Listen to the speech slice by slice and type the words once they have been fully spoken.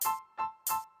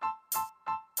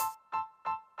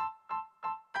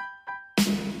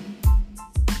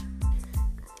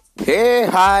Hey,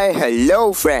 hi,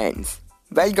 hello friends.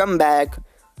 Welcome back.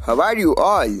 How are you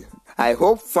all? I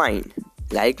hope fine,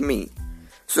 like me.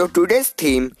 So today's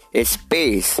theme is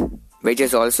space, which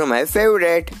is also my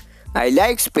favorite. I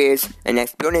like space and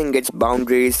exploring its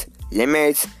boundaries,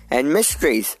 limits and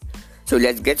mysteries. So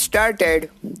let's get started.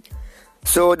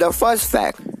 So the first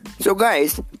fact. So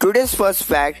guys, today's first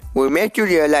fact will make you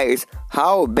realize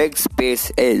how big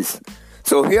space is.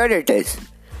 So here it is.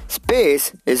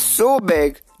 Space is so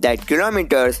big that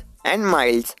kilometers and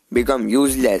miles become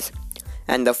useless.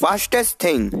 And the fastest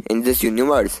thing in this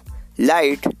universe,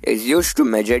 light, is used to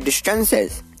measure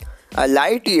distances. A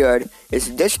light year is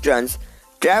distance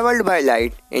traveled by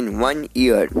light in 1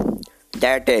 year.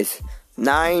 That is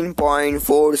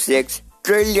 9.46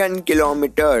 trillion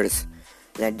kilometers.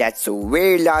 That's a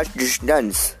way large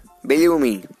distance, believe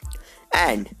me.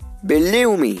 And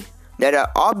believe me, there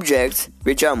are objects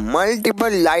which are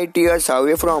multiple light years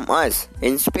away from us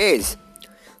in space.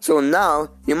 So now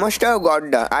you must have got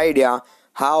the idea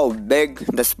how big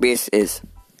the space is.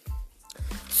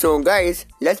 So guys,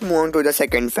 let's move on to the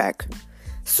second fact.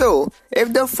 So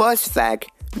if the first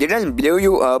fact didn't blow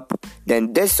you up,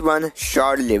 then this one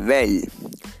surely will.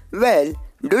 Well,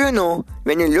 do you know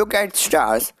when you look at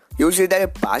stars, you see their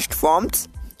past forms?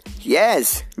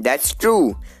 Yes, that's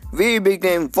true. We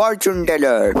became fortune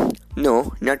teller.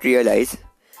 No, not realize.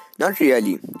 Not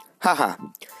really. Haha.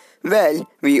 Well,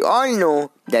 we all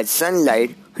know that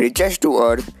sunlight reaches to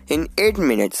Earth in 8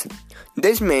 minutes.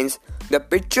 This means the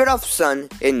picture of sun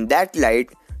in that light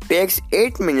takes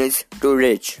 8 minutes to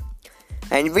reach.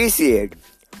 And we see it.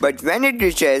 But when it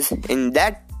reaches in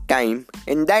that time,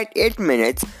 in that 8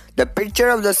 minutes, the picture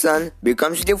of the sun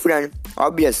becomes different,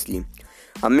 obviously.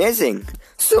 Amazing.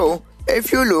 So,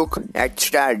 if you look at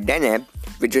star Deneb,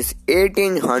 which is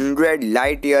 1800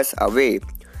 light years away,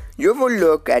 you will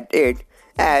look at it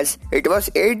as it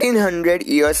was 1800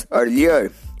 years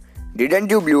earlier. Didn't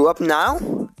you blow up now?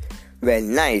 Well,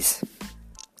 nice.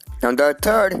 Now the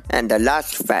third and the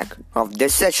last fact of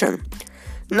this session.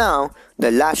 Now, the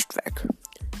last fact.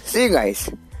 See guys,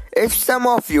 if some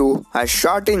of you are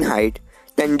short in height,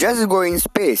 then just go in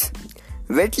space.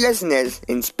 Weightlessness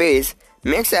in space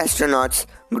makes astronauts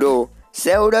grow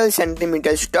several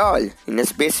centimeters tall in a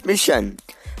space mission.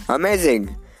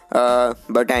 Amazing.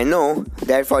 But I know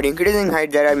that for increasing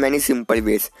height there are many simple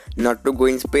ways not to go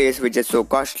in space, which is so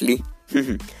costly.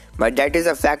 But that is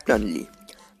a fact only.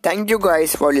 Thank you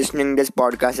guys for listening this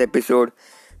podcast episode.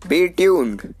 Be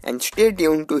tuned and stay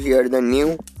tuned to hear the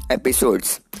new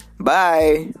episodes.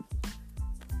 Bye.